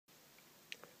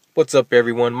What's up,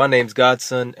 everyone? My name's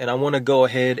Godson, and I want to go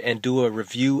ahead and do a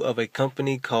review of a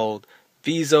company called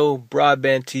Viso,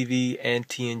 Broadbandtv, and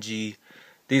TNG.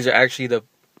 These are actually the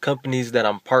companies that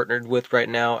I'm partnered with right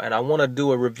now, and I want to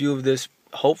do a review of this,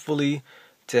 hopefully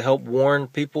to help warn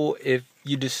people if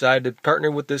you decide to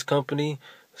partner with this company,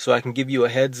 so I can give you a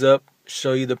heads up,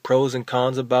 show you the pros and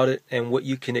cons about it, and what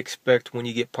you can expect when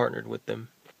you get partnered with them.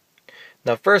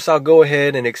 Now, first I'll go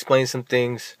ahead and explain some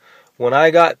things. When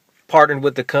I got partnered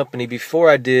with the company, before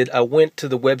I went to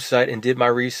the website and did my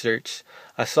research.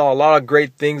 I saw a lot of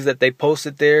great things that they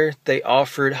posted there. They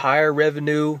offered higher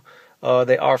revenue,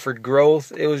 they offered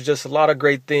growth. It was just a lot of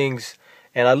great things.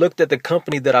 And I looked at the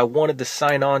company that I wanted to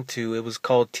sign on to. It was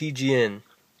called TGN.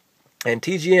 And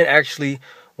TGN actually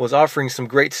was offering some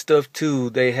great stuff too.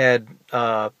 They had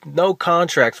no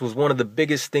contracts was one of the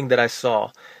biggest thing that I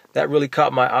saw. That really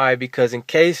caught my eye, because in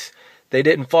case they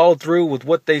didn't follow through with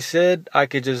what they said, I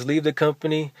could just leave the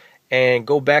company and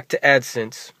go back to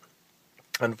AdSense.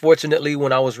 Unfortunately,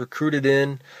 when I was recruited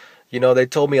in, they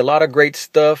told me a lot of great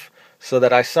stuff, so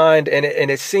that I signed, and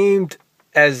it seemed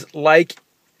as like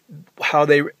how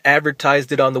they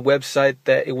advertised it on the website,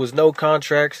 that it was no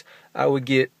contracts. I would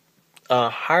get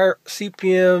higher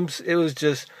CPMs. It was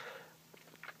just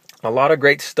a lot of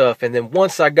great stuff. And then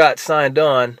once I got signed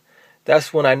on,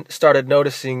 that's when I started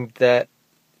noticing that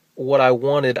what I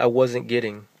wanted, I wasn't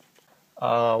getting.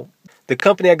 The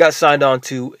company I got signed on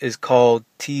to is called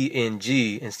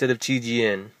TNG instead of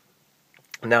TGN.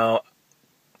 Now,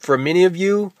 for many of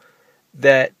you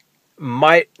that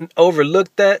might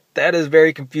overlook that is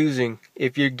very confusing.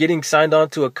 If you're getting signed on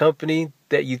to a company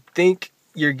that you think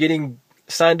you're getting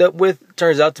signed up with,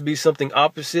 turns out to be something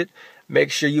opposite, make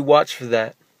sure you watch for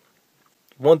that.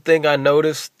 One thing I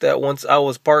noticed, that once I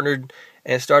was partnered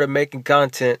and started making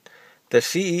content, the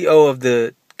CEO of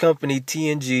the company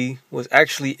TNG was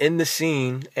actually in the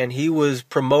scene, and he was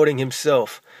promoting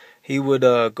himself. He would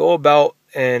go about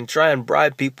and try and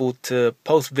bribe people to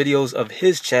post videos of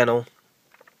his channel,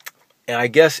 and I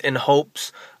guess in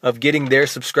hopes of getting their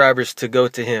subscribers to go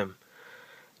to him.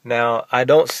 Now, I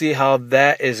don't see how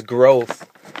that is growth,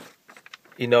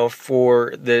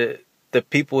 for the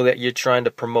people that you're trying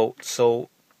to promote. So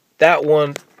that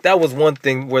was one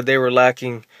thing where they were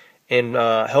lacking in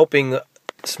helping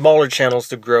smaller channels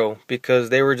to grow, because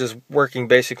they were just working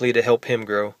basically to help him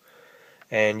grow.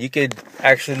 And you could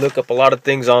actually look up a lot of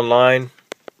things online,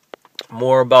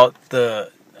 more about the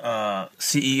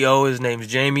CEO. His name's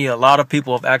Jamie. A lot of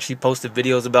people have actually posted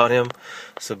videos about him,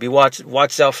 so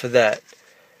watch out for that.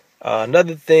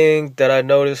 Another thing that I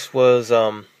noticed was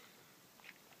the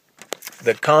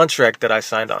contract that I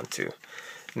signed on to.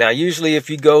 Now, usually if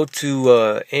you go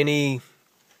to any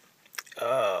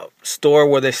store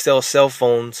where they sell cell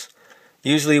phones,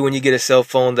 usually when you get a cell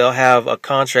phone, they'll have a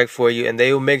contract for you, and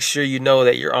they will make sure you know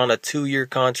that you're on a 2-year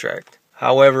contract.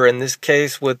 However, in this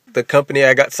case with the company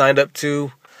I got signed up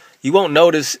to, you won't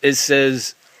notice it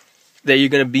says that you're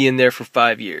going to be in there for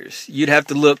 5 years. You'd have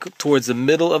to look towards the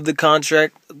middle of the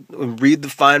contract and read the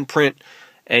fine print,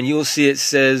 and you'll see it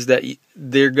says that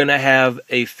they're going to have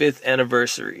a 5th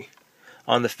anniversary.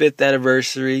 On the 5th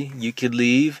anniversary, you could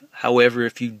leave. However,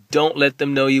 if you don't let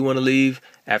them know you want to leave,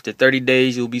 after 30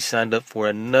 days, you'll be signed up for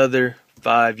another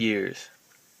 5 years.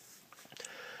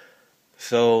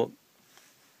 So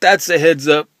that's a heads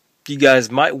up. You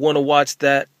guys might want to watch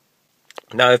that.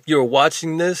 Now, if you're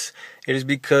watching this, it is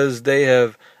because they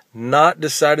have not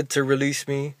decided to release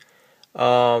me.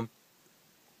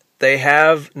 They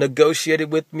have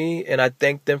negotiated with me, and I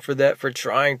thank them for that, for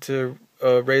trying to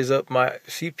raise up my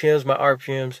CPMs, my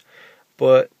RPMs,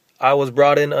 but I was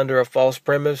brought in under a false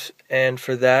premise, and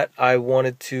for that I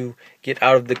wanted to get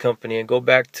out of the company and go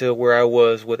back to where I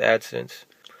was with AdSense.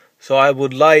 So I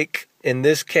would like, in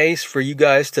this case, for you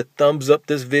guys to thumbs up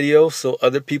this video so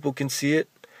other people can see it,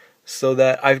 so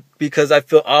that because I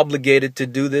feel obligated to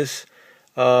do this.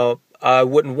 I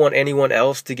wouldn't want anyone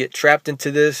else to get trapped into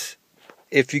this.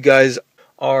 If you guys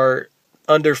are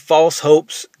under false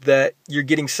hopes that you're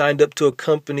getting signed up to a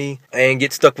company and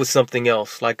get stuck with something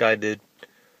else like I did.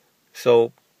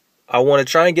 So I want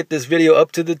to try and get this video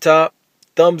up to the top.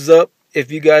 Thumbs up.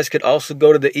 If you guys could also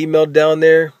go to the email down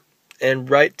there and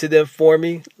write to them for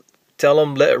me. Tell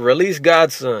them, release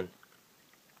Godson.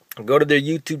 Go to their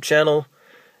YouTube channel.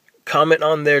 Comment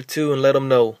on there too and let them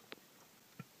know.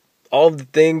 All the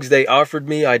things they offered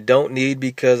me I don't need,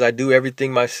 because I do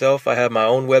everything myself. I have my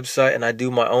own website and I do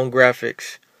my own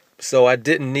graphics. So I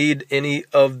didn't need any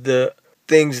of the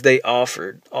things they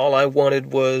offered. All I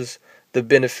wanted was the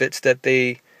benefits that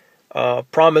they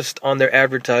promised on their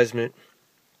advertisement.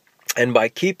 And by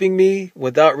keeping me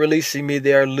without releasing me,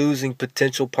 they are losing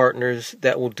potential partners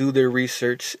that will do their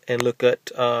research and look at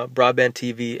Broadband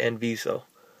TV and Viso.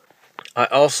 I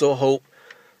also hope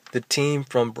the team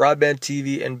from Broadband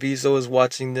TV and Viso is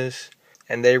watching this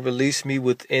and they release me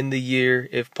within the year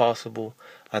if possible.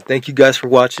 I thank you guys for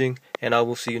watching, and I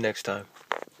will see you next time.